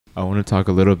I want to talk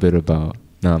a little bit about.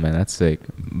 No, man, that's sick.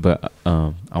 But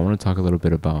I want to talk a little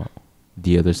bit about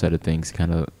the other side of things.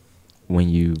 Kind of when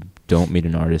you don't meet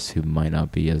an artist who might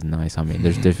not be as nice. I mean,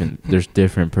 there's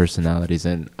different personalities,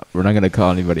 and we're not gonna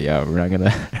call anybody out. We're not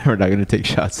gonna take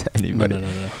shots at anybody.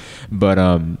 No. But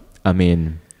I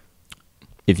mean,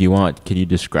 if you want, can you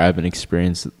describe an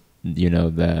experience,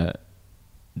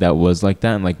 that was like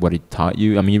that, and like what it taught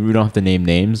you? I mean, we don't have to name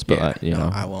names, but yeah,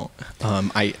 I won't.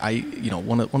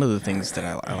 One of the things that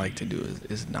I like to do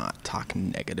is not talk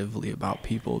negatively about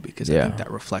people, because I think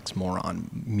that reflects more on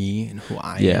me and who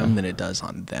I am than it does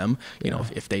on them. You know,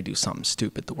 if they do something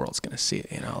stupid, the world's gonna see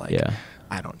it.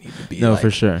 I don't need to be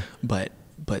for sure. But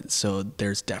so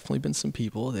there's definitely been some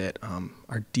people that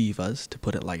are divas, to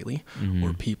put it lightly,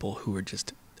 or people who are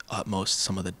just utmost.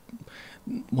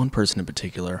 One person in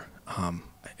particular.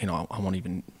 I won't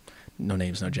even, no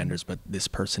names, no genders, but this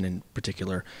person in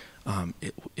particular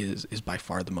is by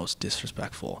far the most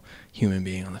disrespectful human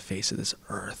being on the face of this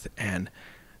earth. And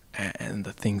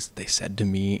the things that they said to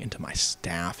me and to my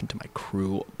staff and to my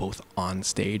crew, both on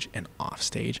stage and off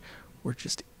stage, were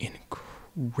just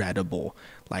incredible.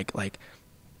 I've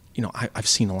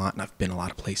seen a lot, and I've been a lot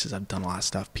of places. I've done a lot of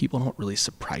stuff. People don't really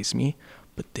surprise me.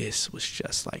 But this was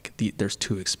just like, there's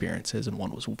two experiences, and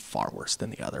one was far worse than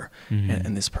the other.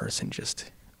 And this person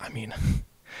just, I mean,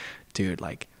 dude,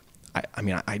 like,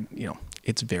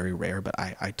 it's very rare, but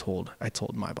I told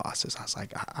my bosses, I was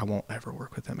like, I won't ever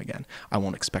work with them again. I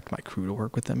won't expect my crew to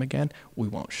work with them again. We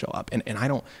won't show up. And I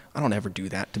don't ever do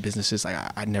that to businesses.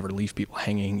 I never leave people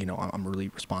hanging. I'm really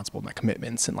responsible with my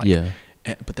commitments, and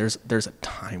but there's a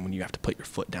time when you have to put your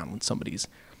foot down when somebody's,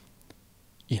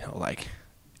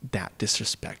 that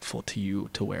disrespectful to you,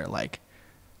 to where like,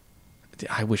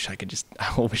 I wish I could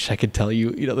tell you,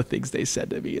 the things they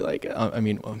said to me. Like,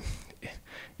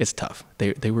 it's tough.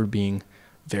 They were being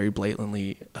very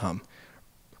blatantly, I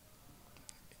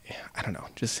don't know,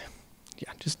 just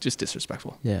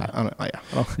disrespectful. Yeah.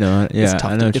 It's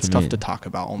tough. It's tough to talk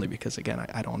about, only because, again,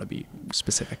 I don't want to be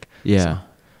specific. Yeah.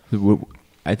 So.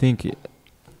 I think,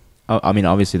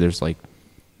 obviously there's like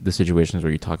the situations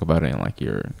where you talk about it and like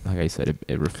I said,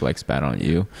 it reflects bad on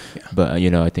you. Yeah. But,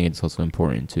 I think it's also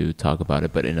important to talk about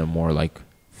it, but in a more like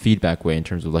feedback way, in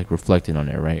terms of like reflecting on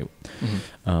it, right?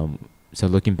 So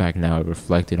looking back now,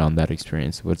 reflected on that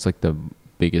experience, what's like the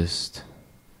biggest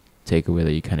takeaway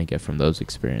that you kind of get from those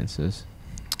experiences?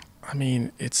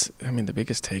 The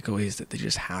biggest takeaway is that they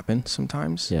just happen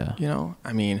sometimes. Yeah.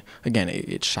 Again,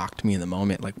 it shocked me in the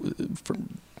moment. Like,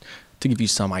 to give you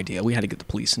some idea, we had to get the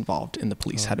police involved, and the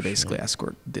police had to basically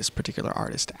escort this particular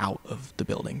artist out of the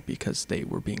building because they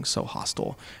were being so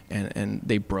hostile, and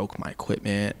they broke my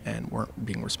equipment and weren't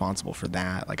being responsible for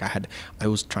that. Like, I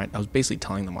was basically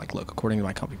telling them, like, look, according to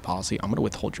my company policy, I'm going to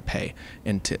withhold your pay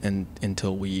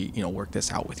until we, work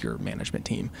this out with your management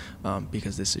team,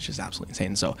 because this is just absolutely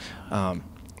insane. So,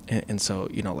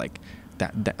 like,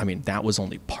 that was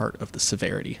only part of the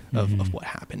severity of what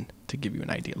happened, to give you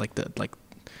an idea.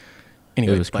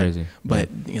 Anyway, it was crazy. But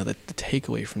the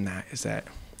takeaway from that is that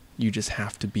you just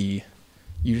have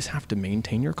to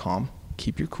maintain your calm,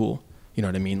 keep your cool. You know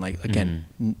what I mean? Like, again,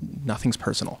 nothing's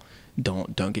personal.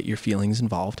 Don't get your feelings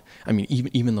involved.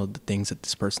 Even though the things that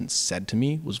this person said to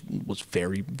me was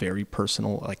very, very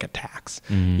personal, like attacks,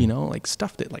 like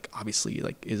stuff that, like, obviously,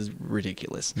 like, is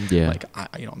ridiculous. Yeah. Like,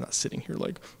 I'm not sitting here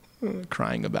like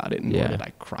crying about it, and nor did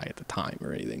I cry at the time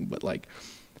or anything, but like,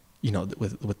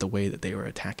 with the way that they were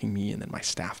attacking me and then my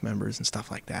staff members and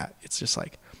stuff like that, it's just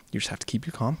like, you just have to keep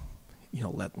your calm.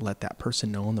 Let that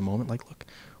person know in the moment, like, look,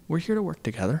 we're here to work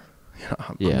together.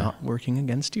 I'm not working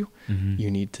against you. You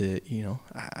need to,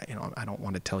 I don't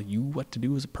want to tell you what to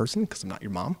do as a person, because I'm not your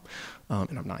mom,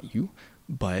 and I'm not you.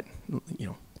 But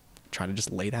try to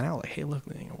just lay that out. Like, hey, look,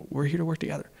 we're here to work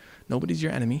together. Nobody's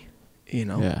your enemy.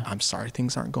 I'm sorry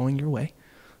things aren't going your way.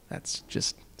 That's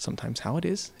just sometimes how it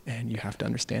is, and you have to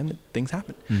understand that things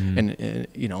happen.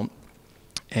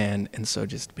 And so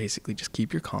just basically just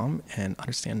keep your calm and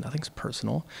understand nothing's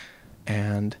personal,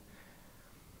 and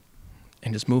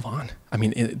just move on.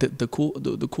 The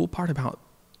cool part about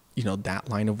that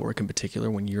line of work in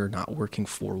particular, when you're not working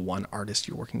for one artist,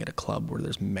 you're working at a club where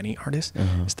there's many artists,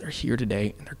 is they're here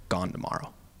today and they're gone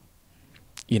tomorrow.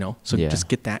 So just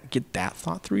get that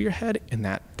thought through your head, and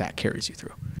that carries you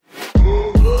through.